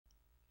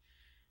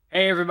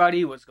Hey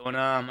everybody, what's going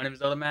on? My name is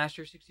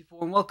Master64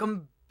 and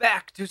welcome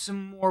back to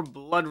some more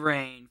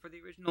Bloodrayne for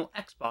the original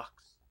Xbox.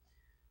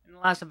 In the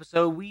last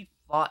episode, we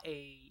fought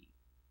a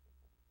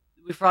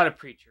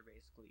preacher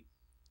basically.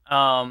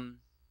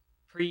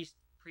 Priest,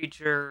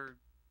 preacher,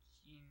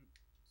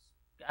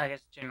 I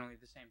guess generally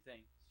the same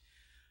thing.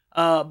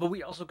 But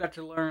we also got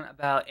to learn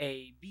about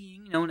a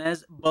being known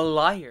as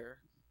Beliar.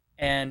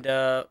 And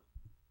oh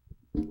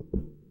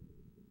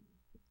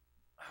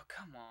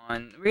come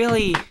on,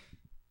 really?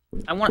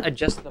 I want to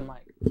adjust the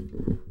mic.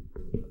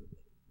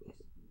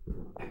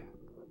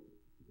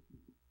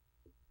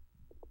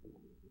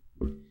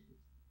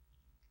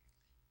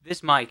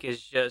 This mic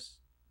is just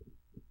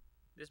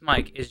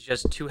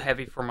too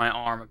heavy for my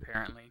arm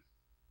apparently.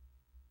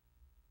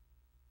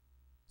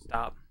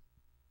 Stop.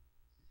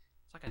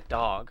 It's like a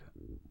dog.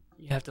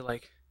 You have to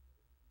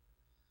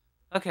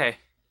okay.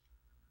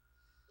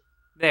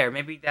 There,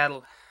 maybe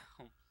that'll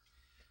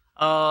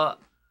and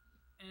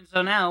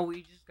so now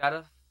we just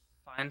gotta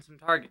find some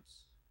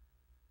targets.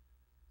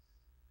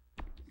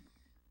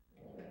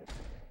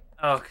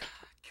 Oh, God,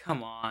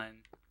 come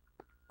on.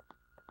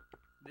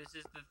 This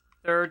is the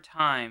third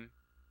time.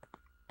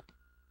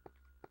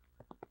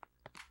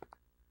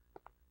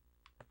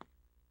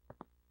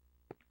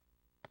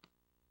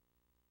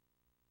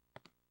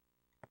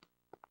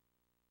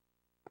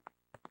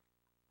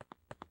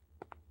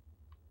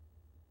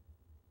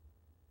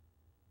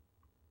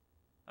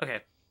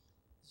 Okay.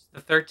 This is the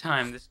third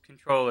time this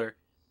controller.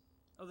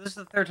 Oh, this is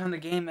the third time the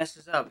game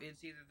messes up.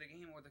 It's either the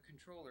game or the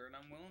controller, and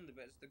I'm willing to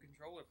bet it's the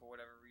controller for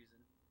whatever reason.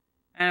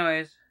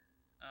 Anyways,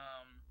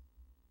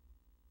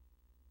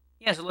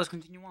 yeah, so let's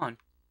continue on.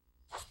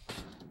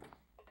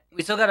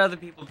 We still got other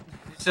people,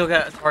 we still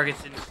got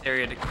targets in this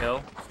area to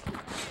kill.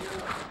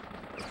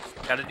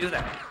 Gotta do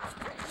that.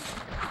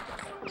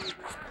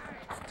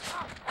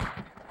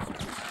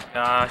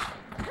 Gosh.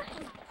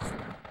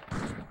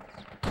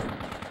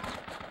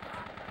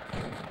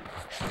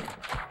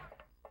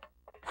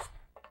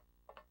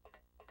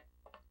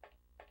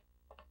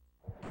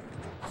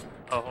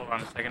 Oh, hold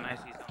on a second, I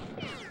see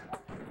something.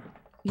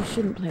 You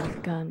shouldn't play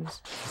with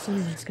guns.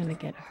 Someone's gonna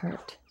get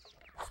hurt.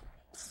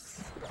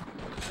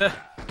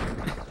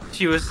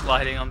 She was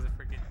sliding on the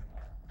freaking.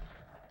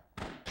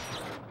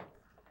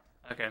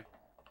 Okay.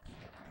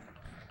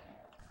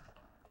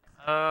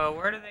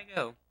 Where do they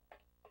go?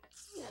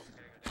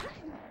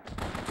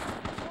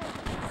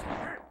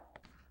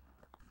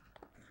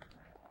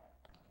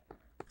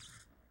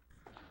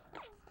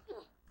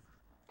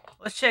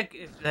 Let's check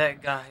if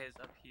that guy is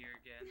up here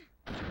again.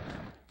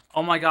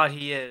 Oh my God,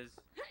 he is.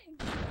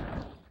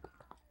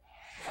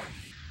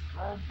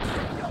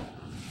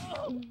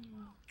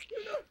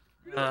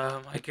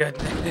 Oh my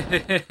goodness.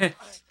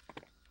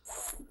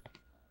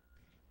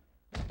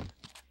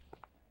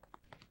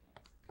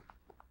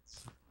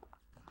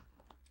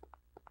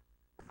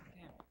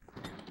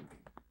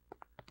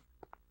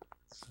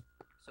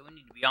 So we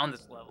need to be on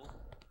this level.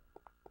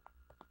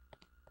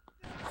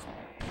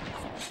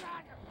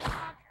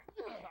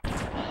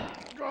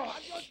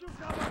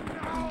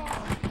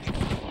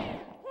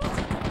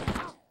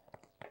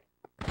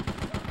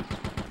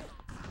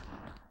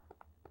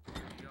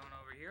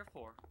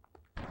 For?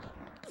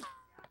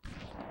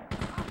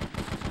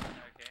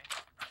 Okay.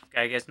 This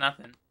guy gets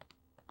nothing.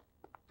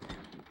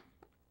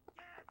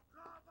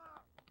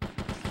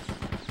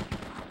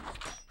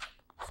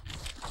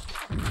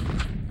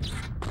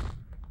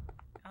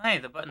 Oh, hey,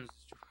 the button's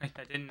destroyed.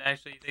 I didn't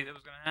actually think that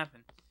was gonna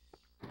happen.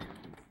 Okay.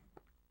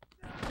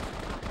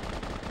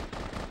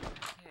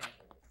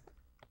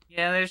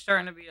 Yeah, there's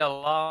starting to be a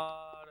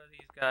lot of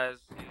these guys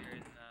here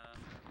in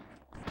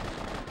the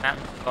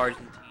mountains of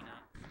Argentina.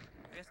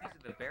 I guess these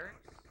are the barracks?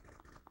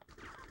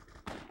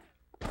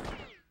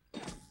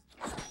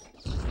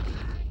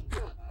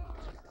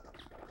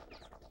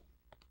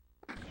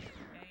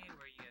 Hey,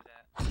 where you guys at?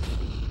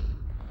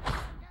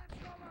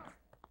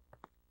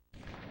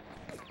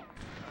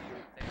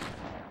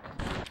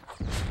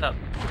 What's up?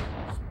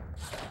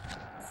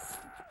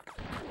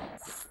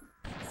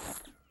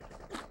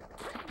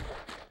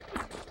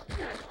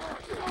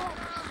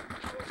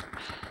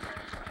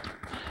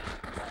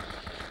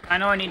 I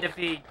know I need to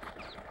feed.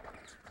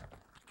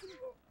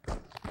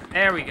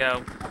 There we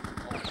go.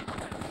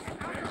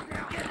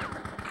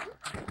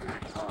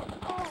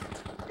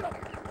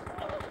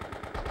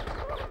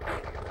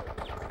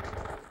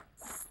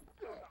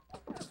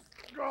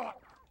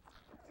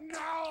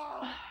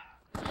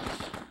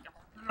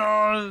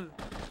 No.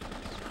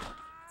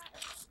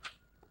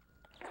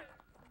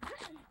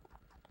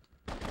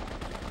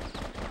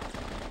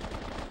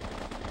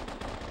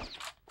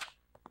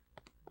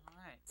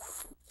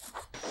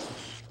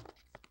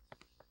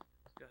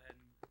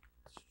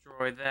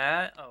 Destroy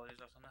that. Oh, there's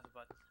also another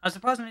button. I was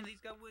surprised when these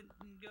guys wouldn't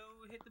go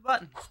hit the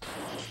button.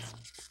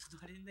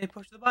 Why didn't they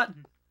push the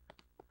button?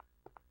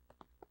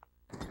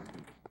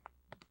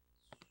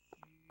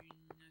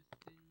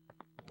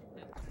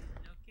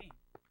 Nothing. Okay.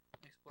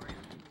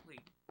 Exploration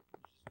complete.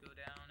 Let's just go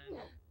down and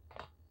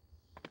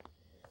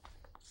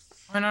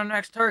find our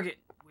next target,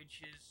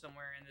 which is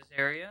somewhere in this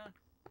area.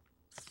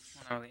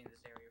 Well, not really in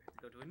this area. We have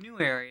to go to a new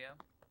area.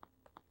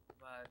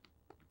 But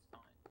it's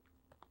fine.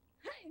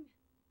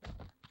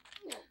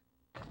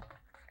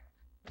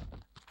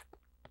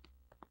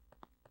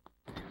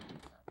 I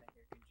think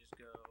I can just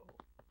go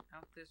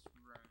out this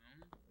room.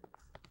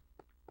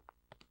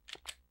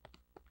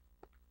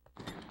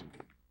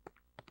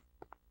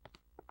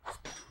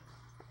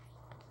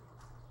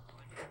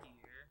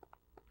 Here.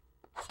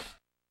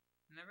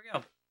 And there we go.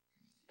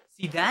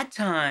 See, that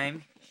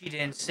time she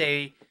didn't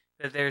say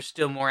that there's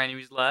still more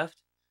enemies left.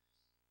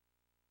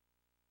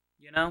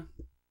 You know?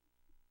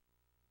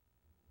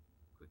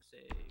 Quick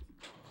save.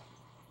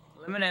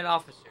 Eliminate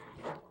officers.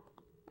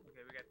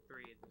 Okay, we got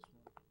 3 at this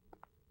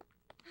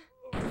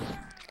one.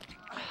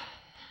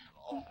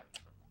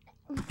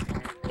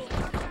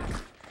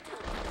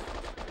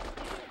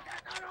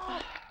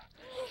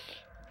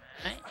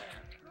 Alright.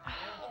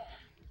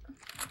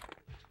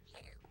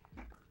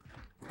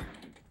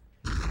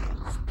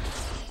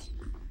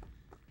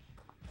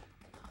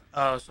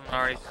 Oh, someone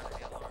already set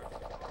the alarm.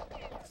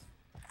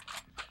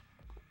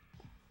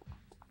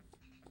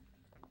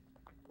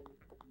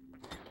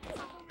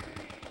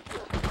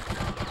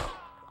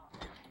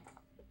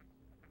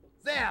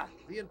 There!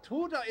 The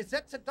intruder is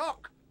at the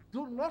dock!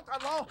 Do not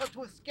allow her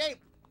to escape!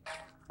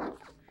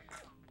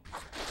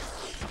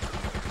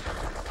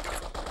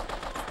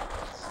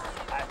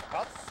 I've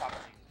got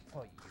something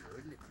for you,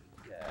 little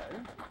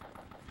girl.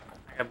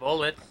 I got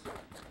bullets.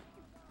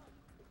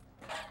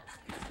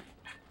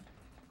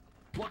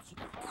 What's...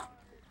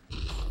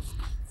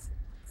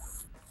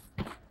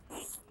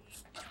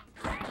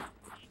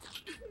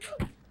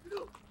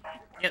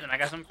 Yeah, then I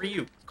got something for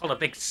you. It's called a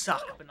big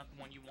suck, but not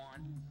the one you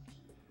want.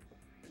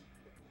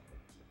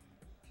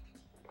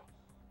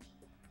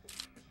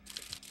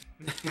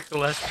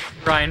 Nicholas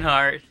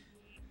Reinhardt.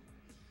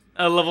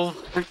 A level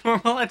 4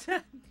 normal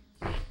attack.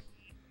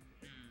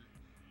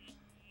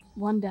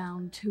 1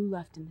 down, 2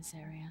 left in this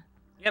area.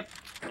 Yep,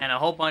 and a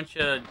whole bunch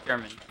of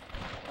Germans.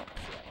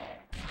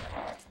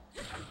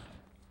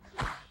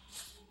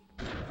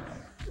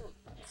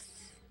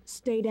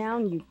 Stay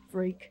down, you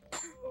freak.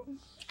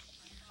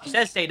 She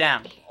said stay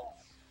down.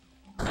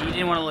 You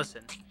didn't want to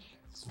listen.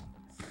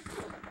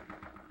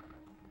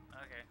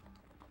 Okay.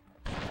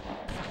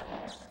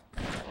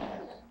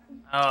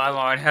 Oh, I've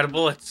already had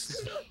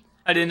bullets.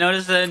 I didn't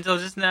notice that until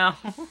just now.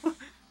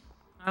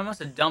 I must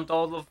have dumped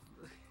all the...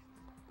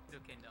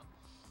 Okay, no.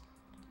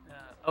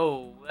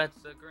 Oh, that's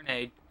a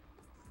grenade.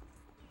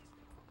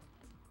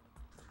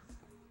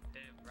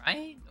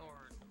 Right?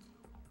 Or...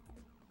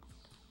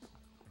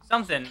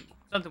 Something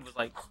was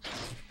like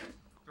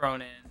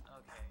thrown in.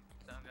 Okay,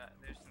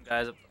 there's some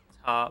guys up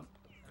top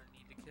that I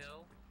need to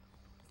kill.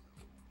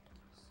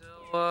 So,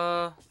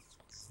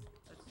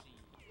 let's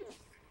see.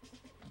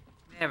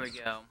 There we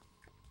go.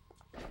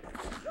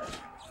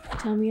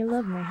 Tell me you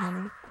love me,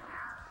 honey.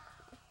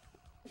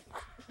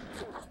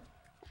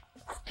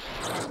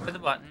 With the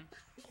button.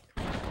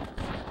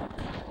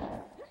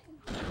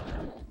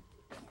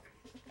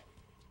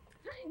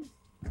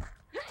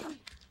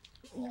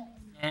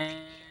 And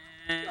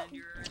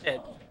you're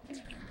dead.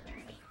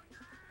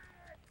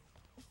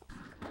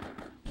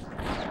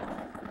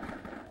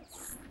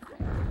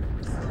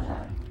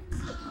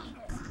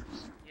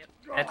 Yep,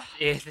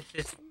 that's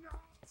it.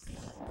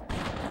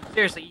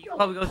 Seriously, you can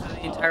probably go through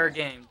the entire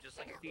game just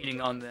like feeding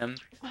on them.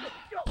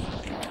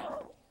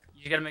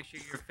 You gotta make sure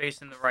you're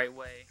facing the right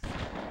way.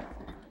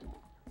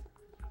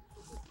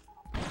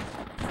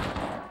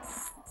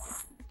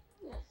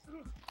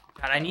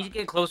 God, I need to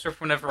get closer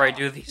whenever I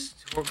do these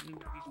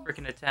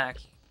freaking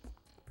attacks.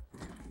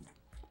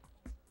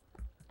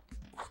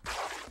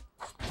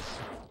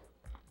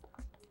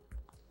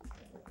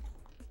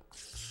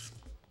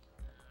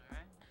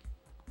 Alright.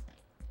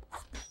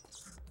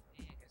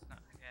 Yeah, I guess not.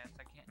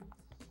 I can't.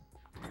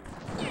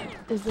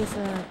 Is this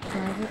a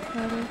private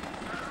party?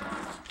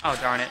 Oh,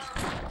 darn it.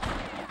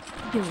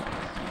 Do it.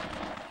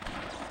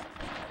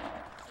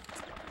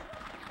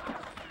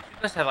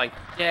 You must have, like,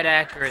 dead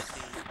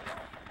accuracy.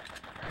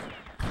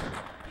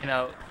 You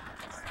know.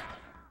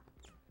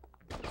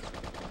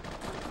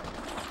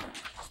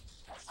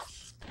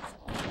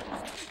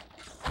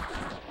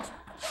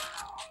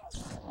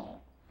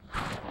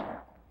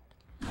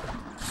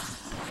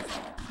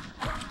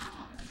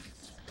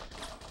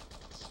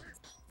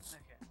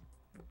 Okay.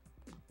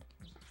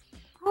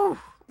 Whew.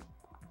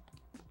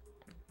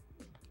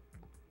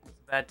 It's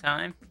a bad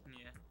time?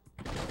 Yeah.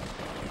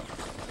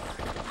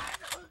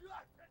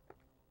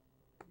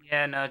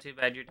 Yeah, no, too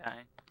bad you're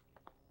dying.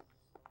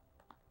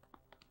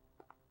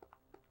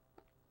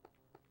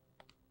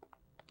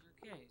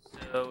 Okay,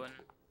 so...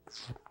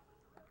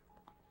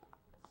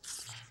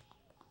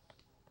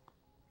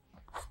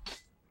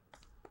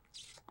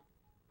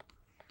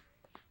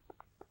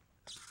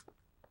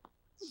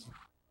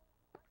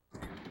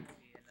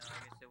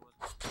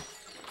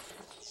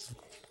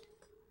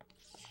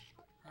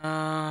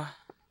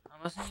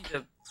 I must need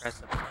to press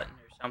a button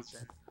or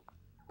something.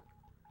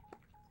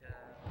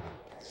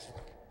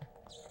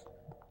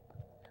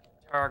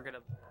 Target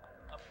up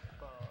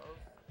above.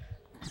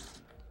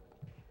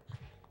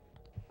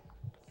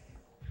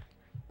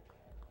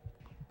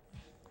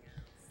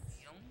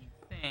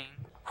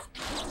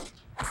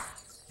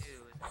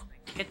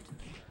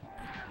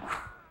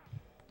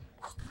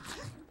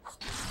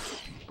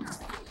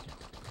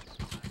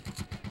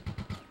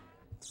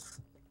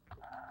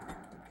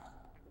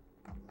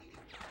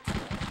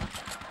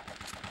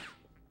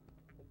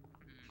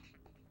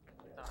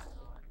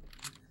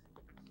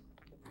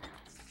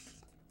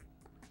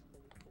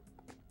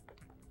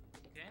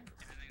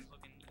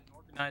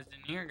 organized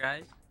in here,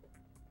 guys.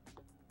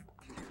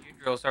 You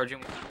drill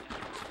sergeant.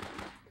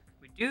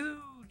 We do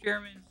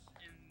Germans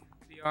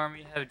in the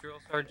army have drill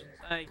sergeants?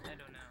 I don't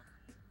know.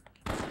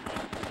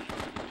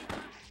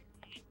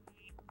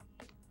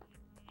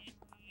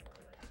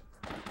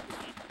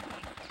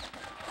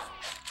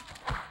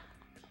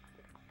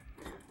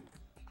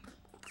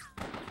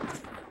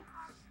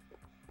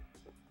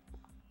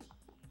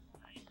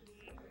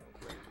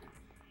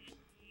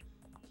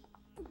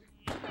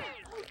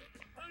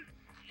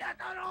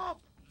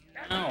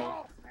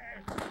 No.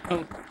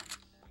 Oh.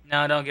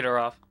 No, don't get her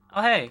off.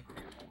 Oh, hey.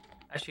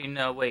 Actually,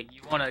 no, wait.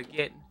 You want to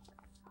get...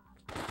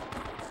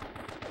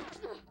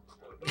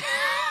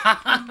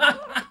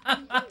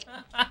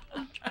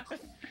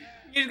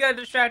 You just gotta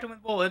distract them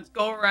with bullets,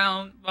 go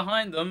around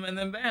behind them, and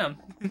then bam.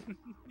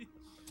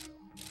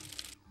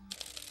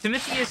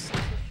 Timotheus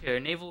Fisher,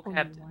 naval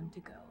captain. One to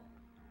go.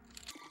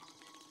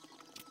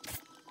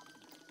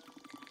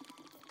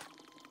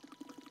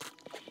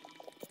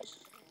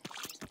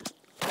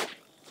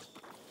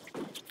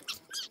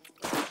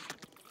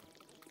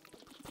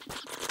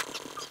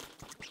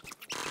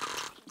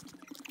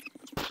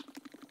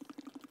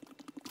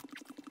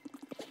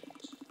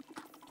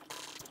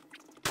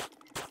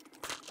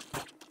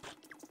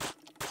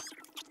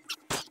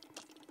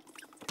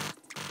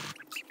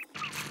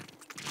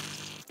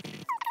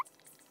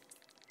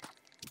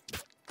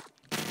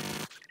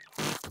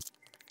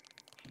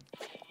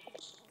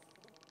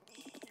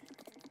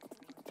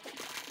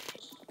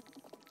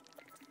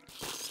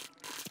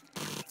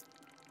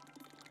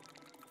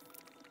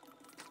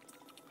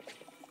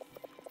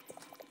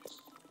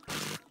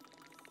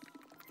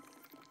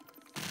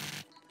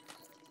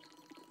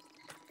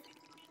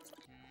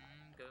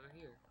 Go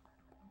here.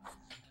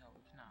 No,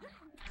 it's not.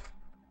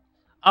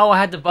 Oh, I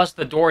had to bust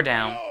the door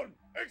down.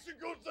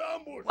 Execute the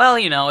ambush. Well,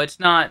 you know, it's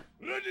not...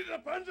 Ready the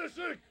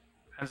Panzerstück.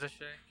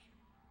 Panzerstück?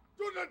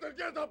 Do not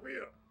get up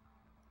here.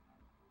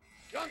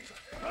 Youngster,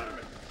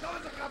 Herman,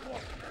 cover the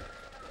catwalk.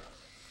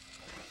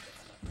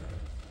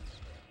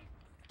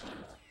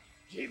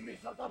 Give me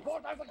some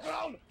support on the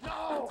ground,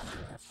 now!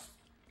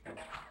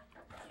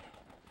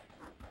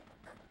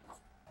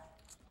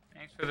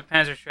 Thanks for the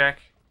Panzerstück.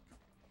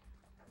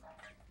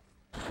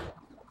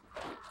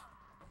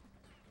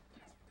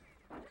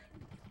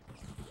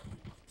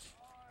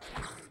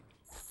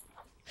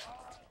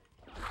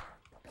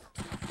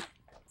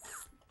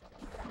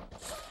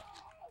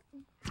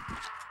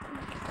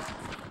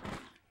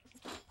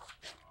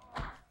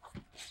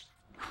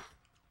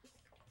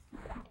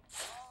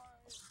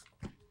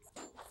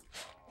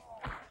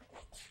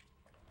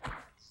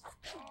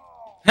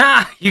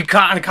 Ha! You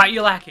caught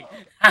you lacking.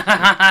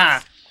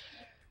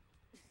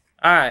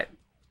 Alright.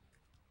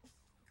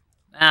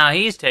 Now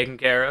he's taken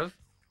care of.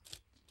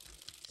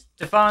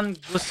 Stefan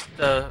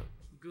Gustafsson.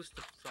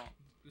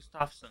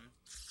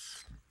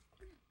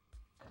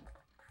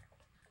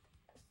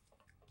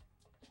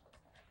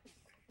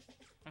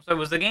 So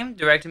was the game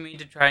directing me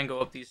to try and go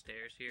up these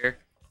stairs here?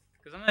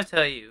 Because I'm gonna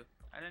tell you,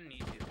 I didn't need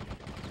to.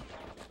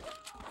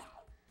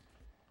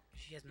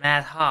 She has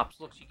mad hops.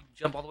 Look, she can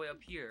jump all the way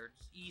up here.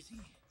 It's easy.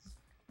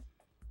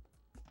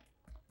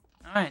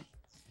 Alright.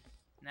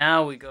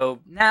 Now we go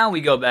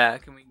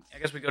back, and I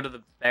guess we go to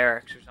the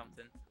barracks or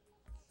something.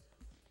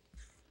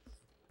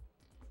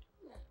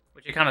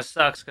 Which it kind of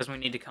sucks, because we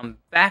need to come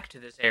back to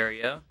this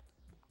area.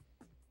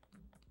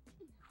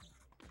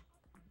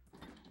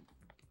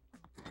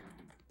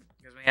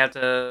 Because we have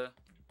to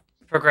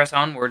progress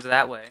onwards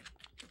that way.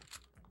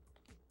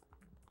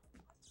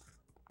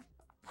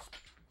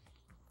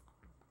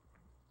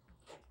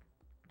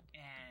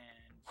 And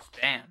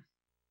bam.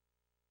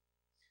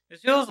 This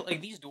feels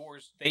like these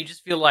doors, they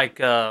just feel like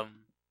the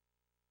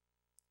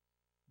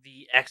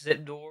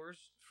exit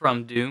doors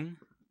from Doom.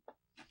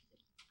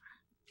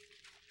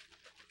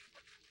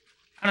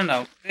 I don't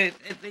know. It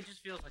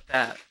just feels like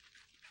that.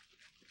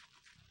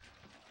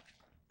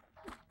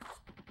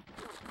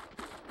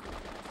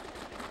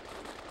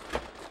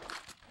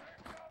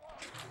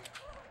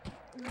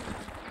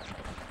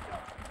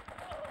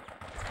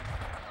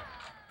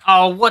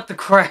 Oh, what the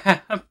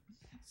crap?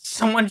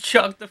 Someone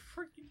chucked the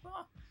freaking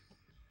bomb.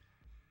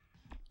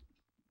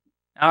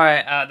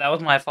 Alright, that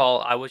was my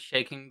fault. I was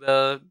shaking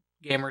the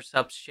Gamer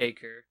Subs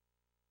shaker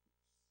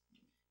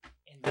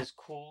in this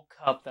cool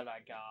cup that I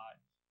got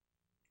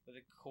with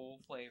a cool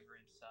flavor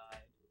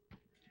inside.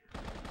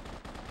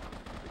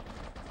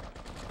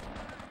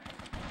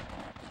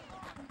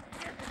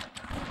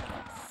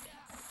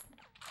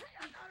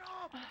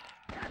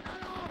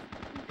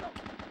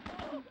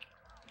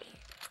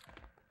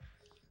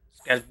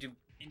 Just gotta do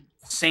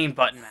insane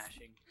button mashing.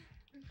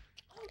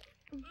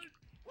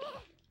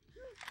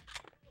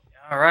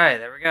 Alright,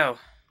 there we go.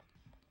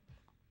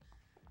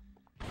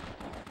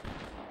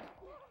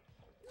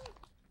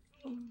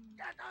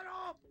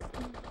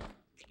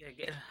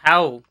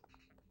 How?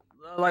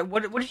 Like,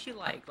 what is she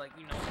like? Like,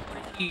 you know, what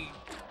is she...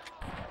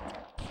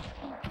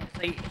 It's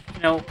like,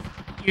 you know,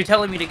 you're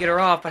telling me to get her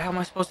off, but how am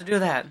I supposed to do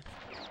that?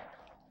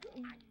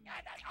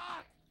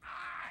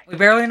 We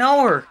barely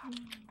know her.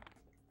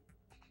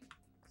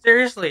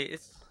 Seriously,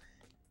 it's.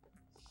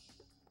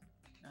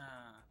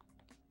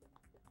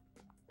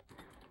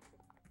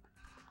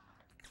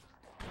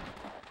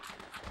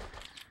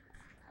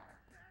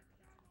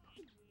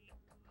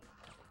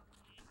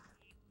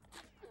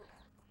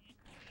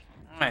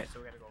 Alright, so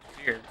we gotta go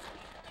over here.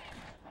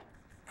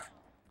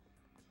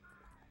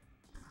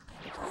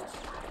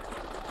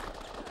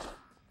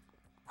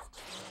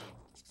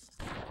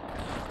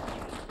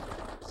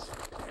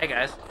 Hey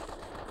guys.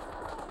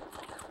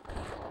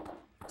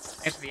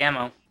 Thanks for the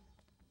ammo.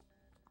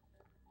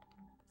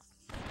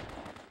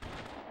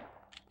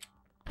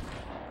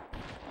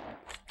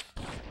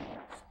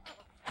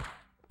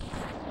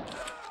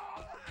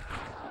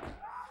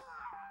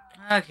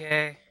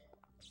 Okay.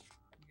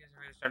 You guys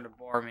are really starting to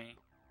bore me.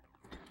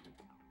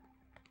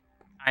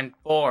 I'm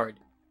bored.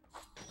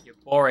 You're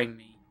boring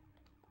me.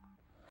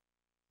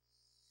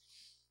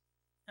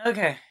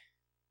 Okay.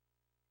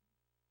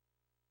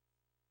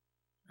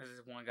 There's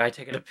this one guy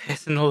taking a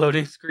piss in the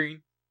loading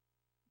screen.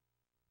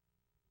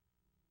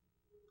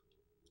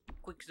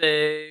 Quick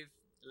save.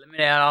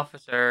 Eliminate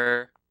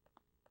officer.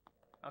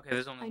 Okay,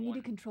 there's only I need one.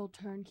 a control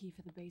turnkey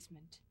for the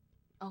basement.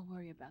 I'll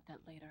worry about that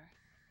later.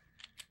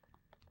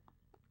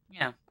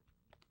 Yeah.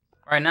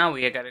 Right now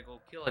we gotta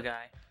go kill a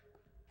guy.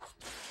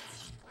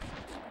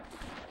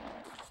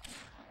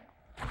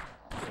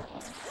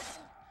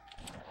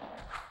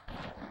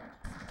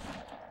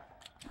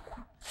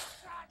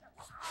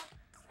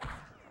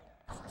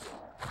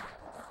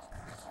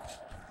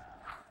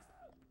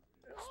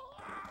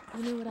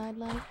 You know what I'd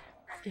like?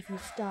 If you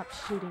stopped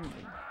shooting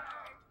me.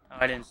 Oh,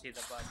 I didn't see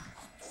the button.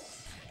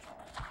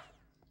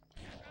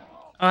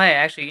 Oh, hey,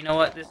 actually, you know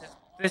what?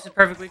 This is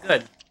perfectly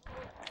good.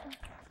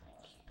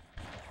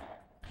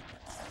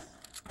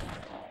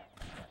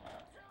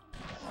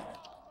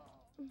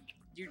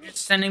 You're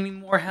just sending me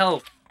more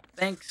help.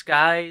 Thanks,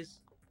 guys.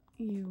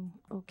 You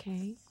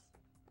okay?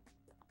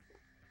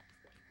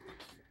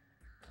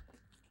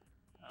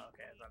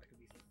 Okay, I thought it could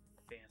be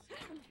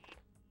fancy.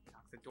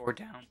 Knock the door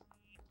down.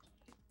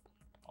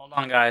 Hold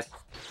on, guys.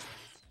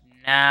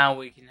 Now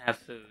we can have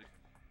food.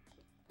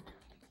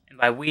 And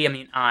by we, I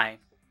mean I. And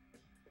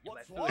by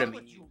What's food, wrong I mean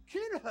with you. you?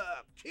 Kill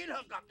her! Kill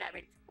her,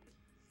 goddammit!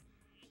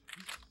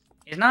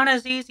 It's not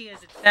as easy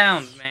as it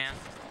sounds, man.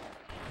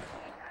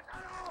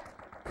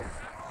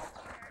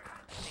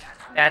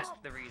 That's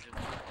the reason.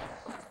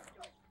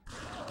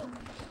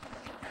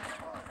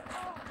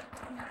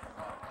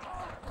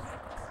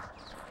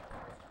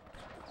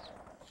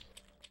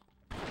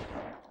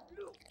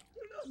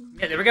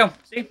 Yeah, there we go.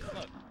 See?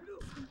 Look.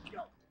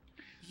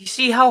 You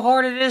see how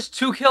hard it is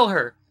to kill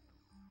her?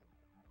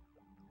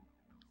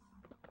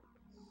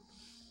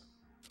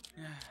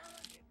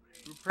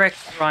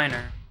 Ruprecht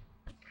Reiner.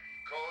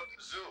 Code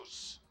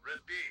Zeus.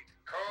 Repeat.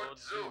 Code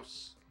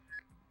Zeus.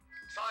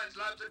 Science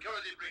lab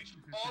security breach.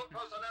 All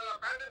personnel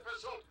abandon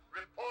pursuit.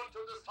 Report to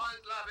the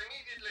science lab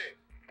immediately.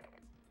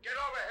 Get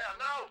over here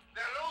now.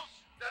 They're loose.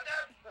 They're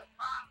dead.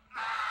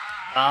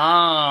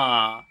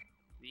 Ah,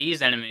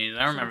 these enemies.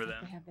 I remember Sounds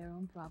like them. they have their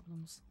own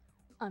problems.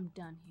 I'm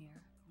done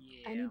here.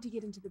 Yeah. I need to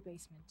get into the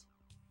basement.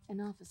 An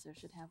officer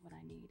should have what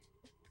I need.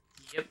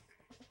 Yep.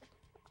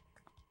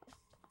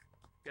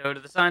 Go to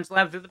the science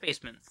lab through the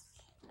basement.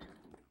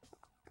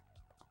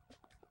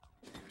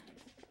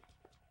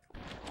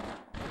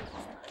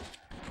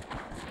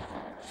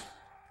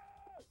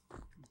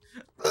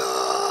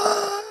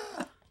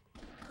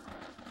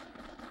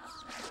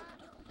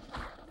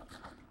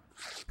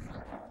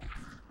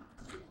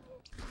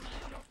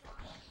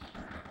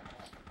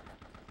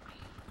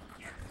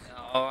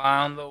 All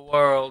around the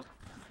world.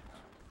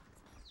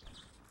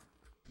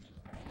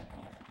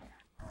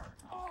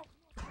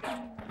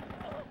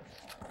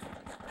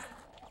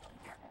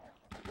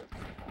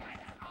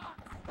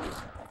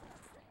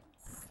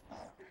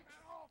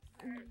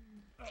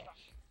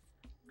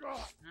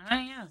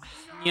 Yeah.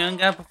 You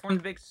gotta perform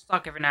the big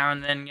stuck every now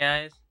and then,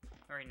 guys.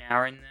 Every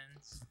now and then.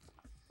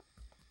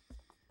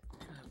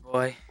 Oh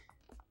boy.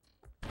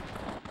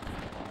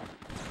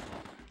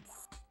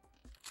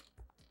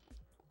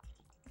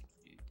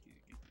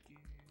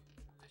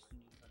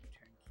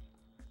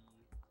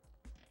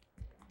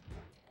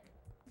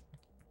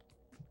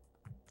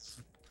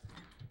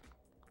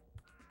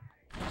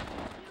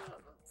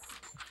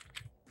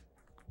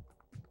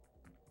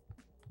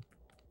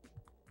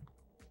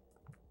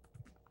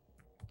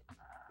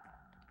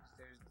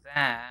 There's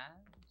that.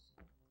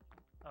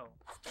 Oh.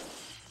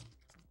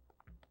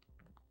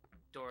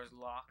 Door's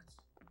locked.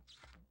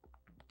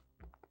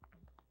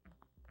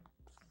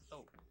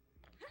 Oh.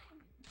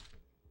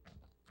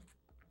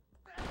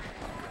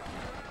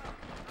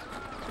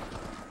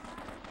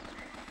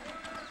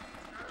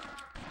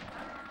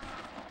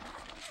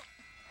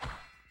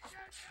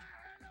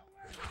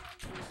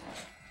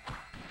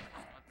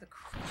 What the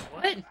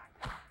what?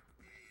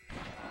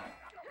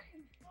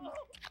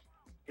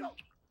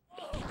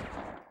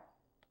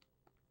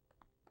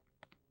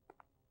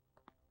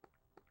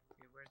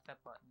 Okay, where's that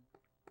button?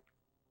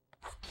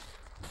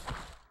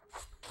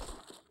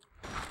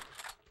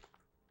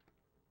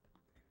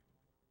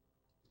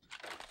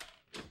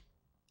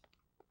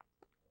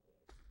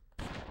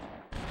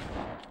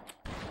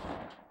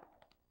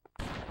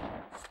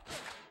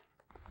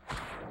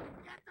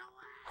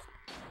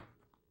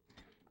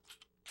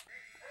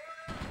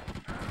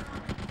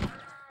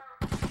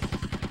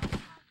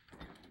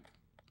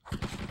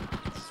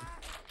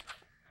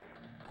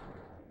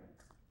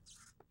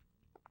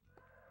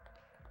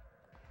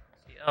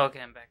 Oh,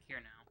 okay, I'm back here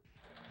now.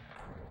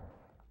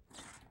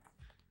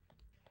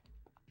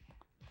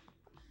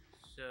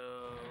 So,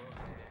 and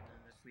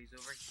then this leads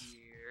over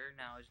here.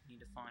 Now I just need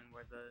to find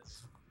where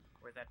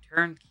that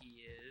turn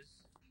key is.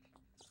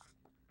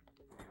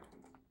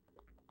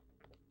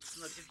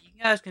 Look, if you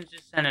guys can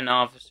just send an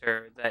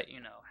officer that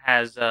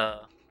has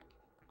a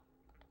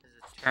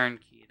turn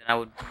key, then I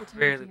would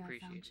really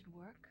appreciate it. Should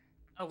work.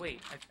 Oh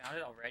wait, I found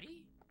it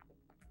already?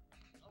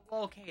 Oh,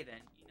 well, okay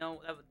then.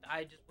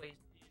 I just wasted.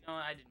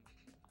 I didn't.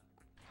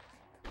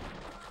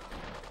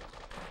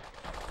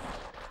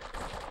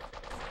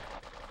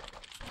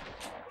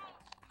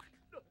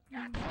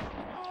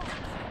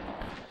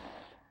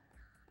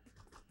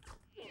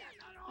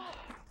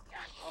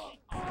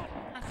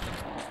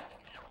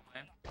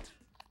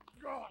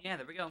 Yeah,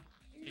 there we go.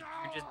 You're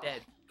just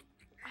dead.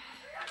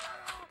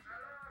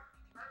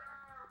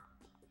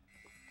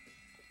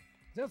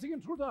 There's the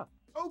intruder.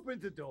 Open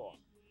the door.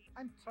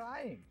 I'm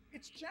trying.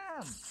 It's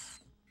jammed.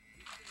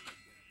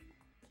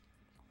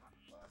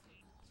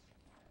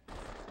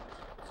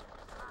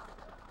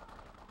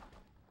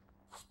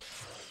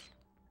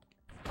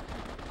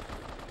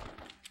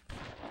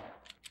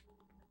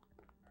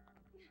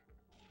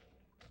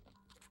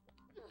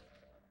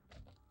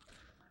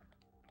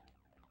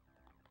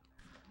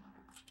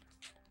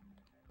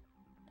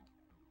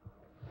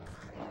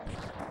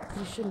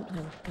 You shouldn't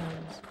play with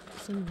guns.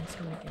 Someone's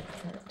gonna get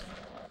hurt.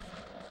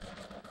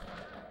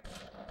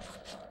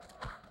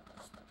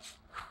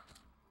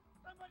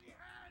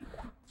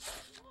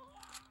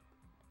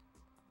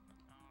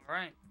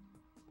 Alright.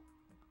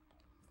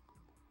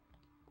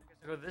 I guess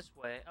I'll go this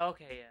way.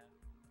 Okay, yeah.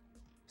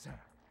 Sir,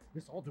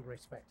 with all due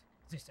respect,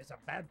 this is a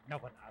bad. No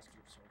one asked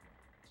you so.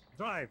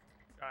 Drive.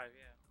 Drive,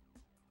 yeah.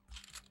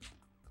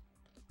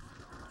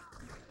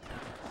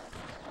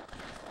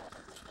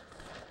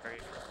 Very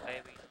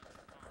baby.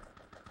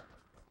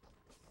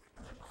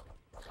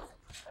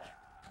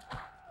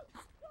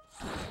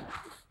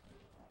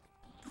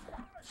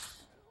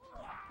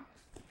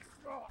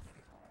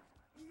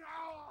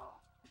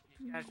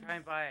 You gotta try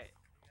and buy it.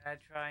 You gotta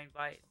try and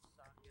buy it.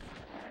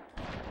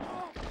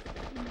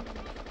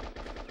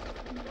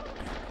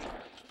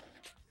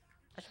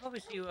 I should probably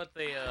see what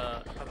the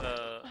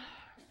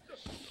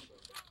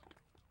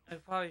I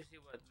should probably see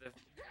what the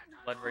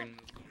Bloodrayne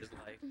movie is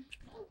like.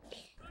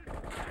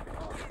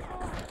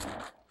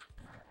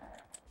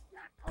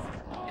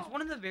 It's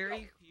one of the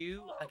very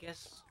few, I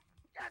guess.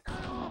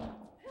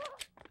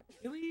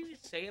 Can we even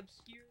say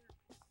obscure?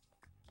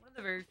 One of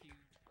the very few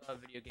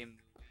video game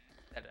movies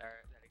that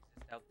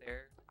exist out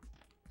there.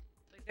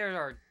 Like there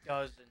are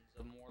dozens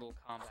of Mortal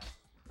Kombat.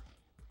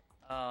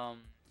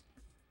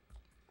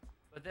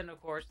 But then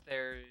of course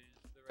there's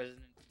the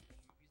Resident Evil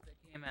movies that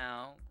came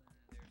out.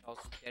 And there's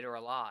also Dead or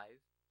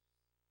Alive.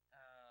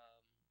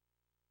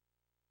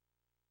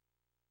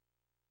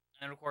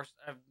 And then of course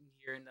I'm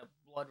hearing that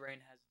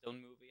Bloodrayne has its own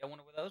movie. I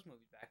wonder what those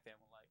movies back then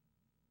were like.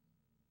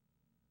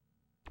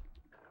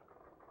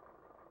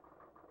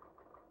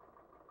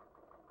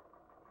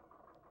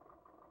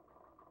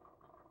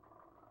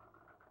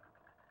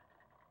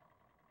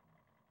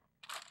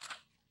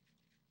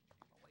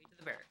 Way to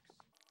the barracks.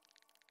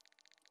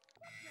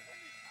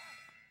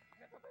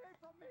 Get away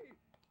from me!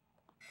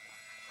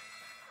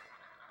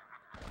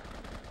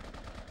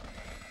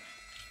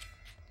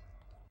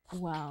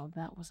 Wow,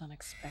 that was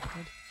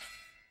unexpected.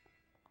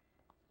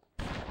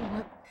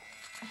 What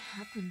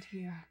happened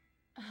here?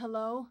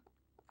 Hello?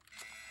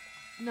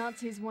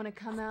 Nazis want to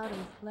come out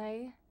and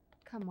play?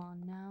 Come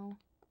on now.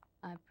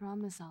 I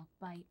promise I'll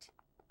bite.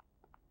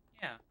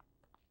 Yeah.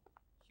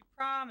 She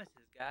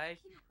promises, guys.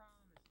 She promises.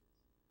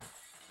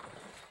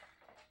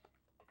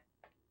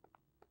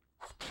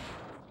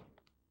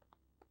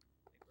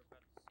 I think we're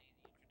about to see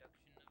the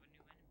introduction of a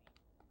new enemy.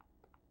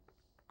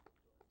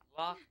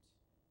 Locked.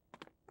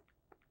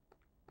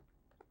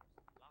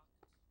 Locked.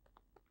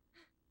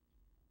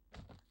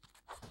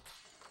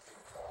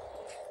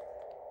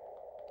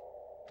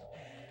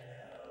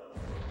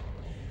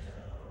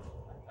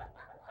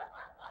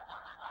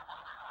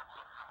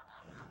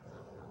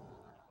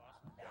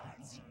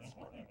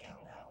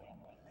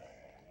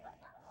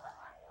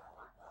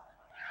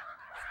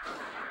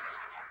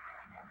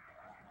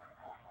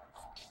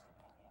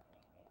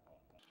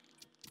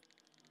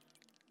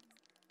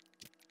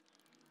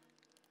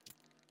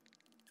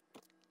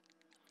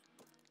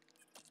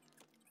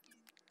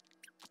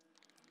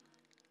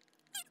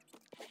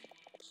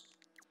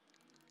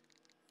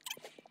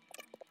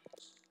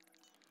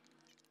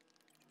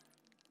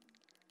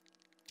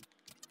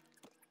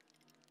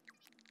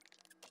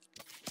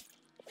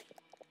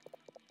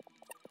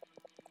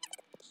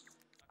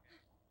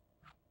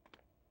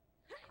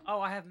 Oh,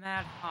 I have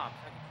mad hops.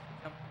 I can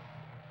just jump.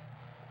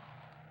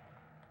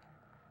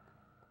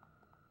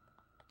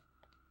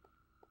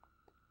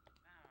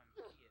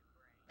 Damn, idiot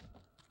brain.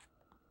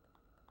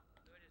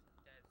 So it is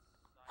dead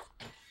side.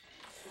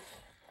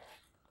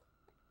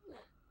 You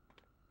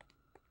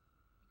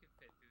can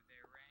fit through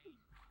there, Rayne.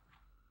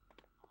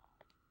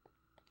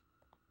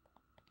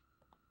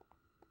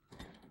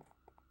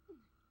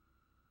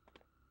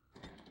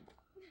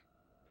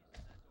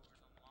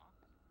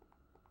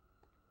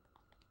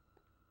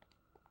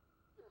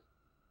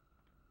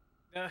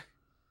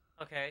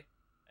 Okay.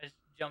 I just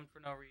jumped for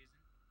no reason.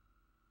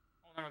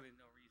 Well, not really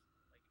no reason.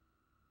 Like,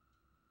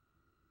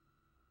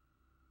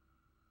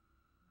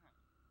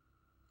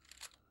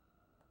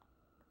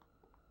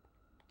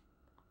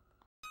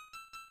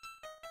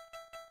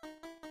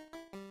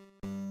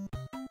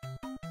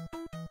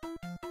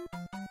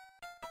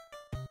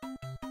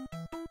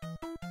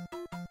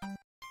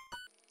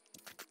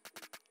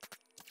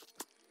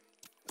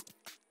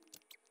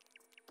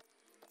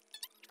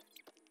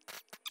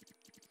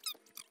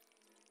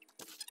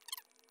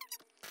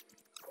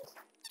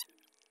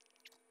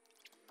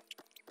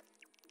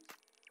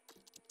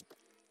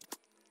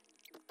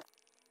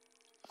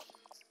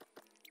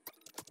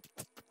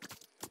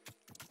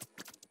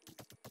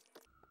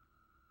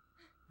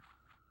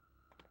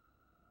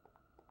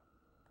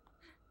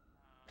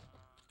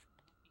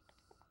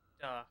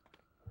 stuck.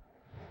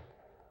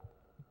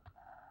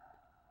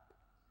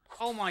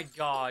 Oh my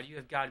god, you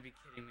have got to be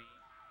kidding me.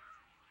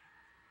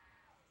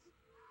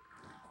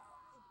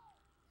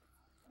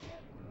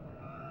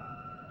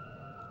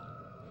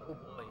 Oh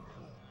boy, what's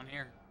going on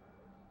here?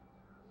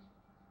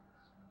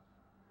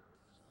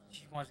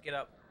 She wants to get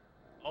up.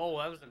 Oh,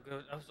 that was an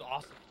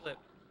awesome flip.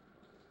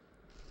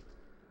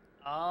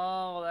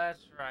 Oh,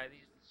 that's right, these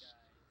guys.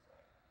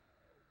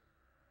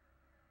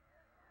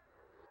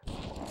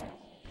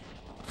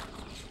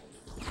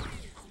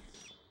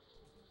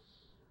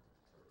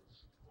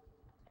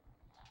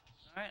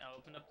 Alright, I'll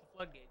open up the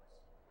floodgates.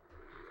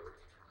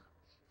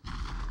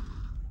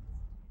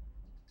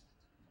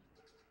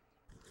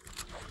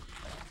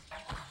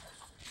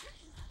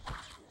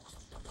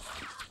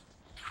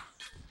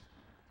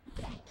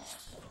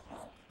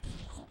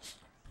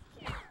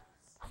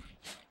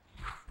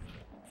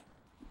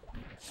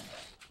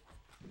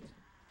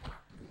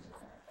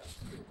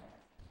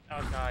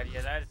 Oh god,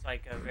 yeah, that is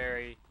like a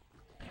very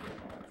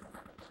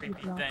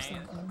creepy thing.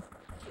 Something.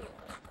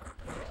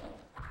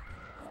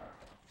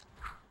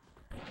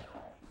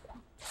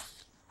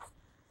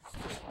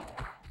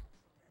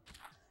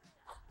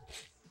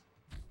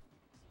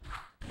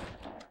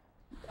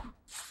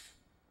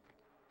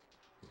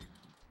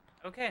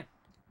 Okay.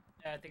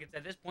 I think it's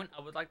at this point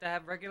I would like to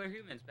have regular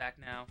humans back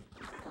now.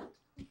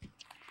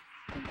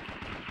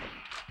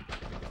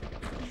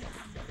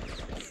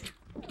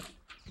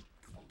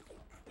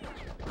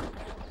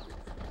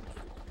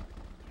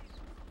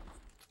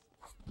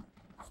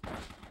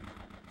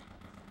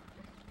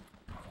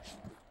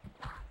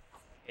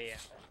 Yeah.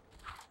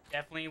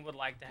 Definitely would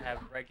like to have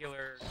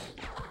regular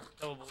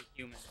killable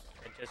humans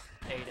that just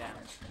stay down.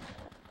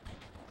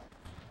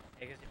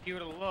 Because if you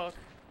were to look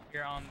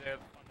here on this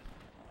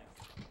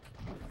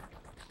like,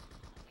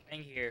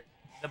 thing here,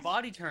 the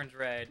body turns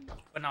red,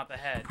 but not the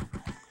head.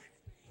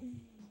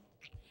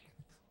 Which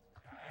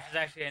is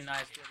actually a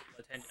nice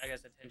little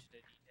attention to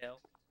detail.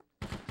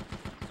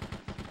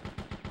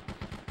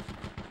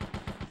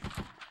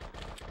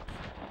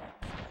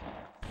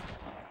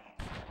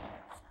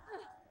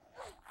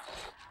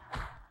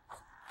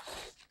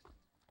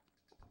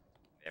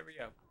 There we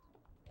go.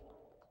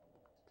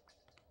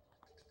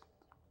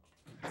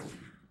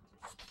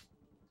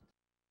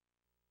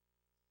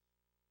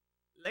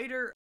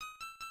 Later,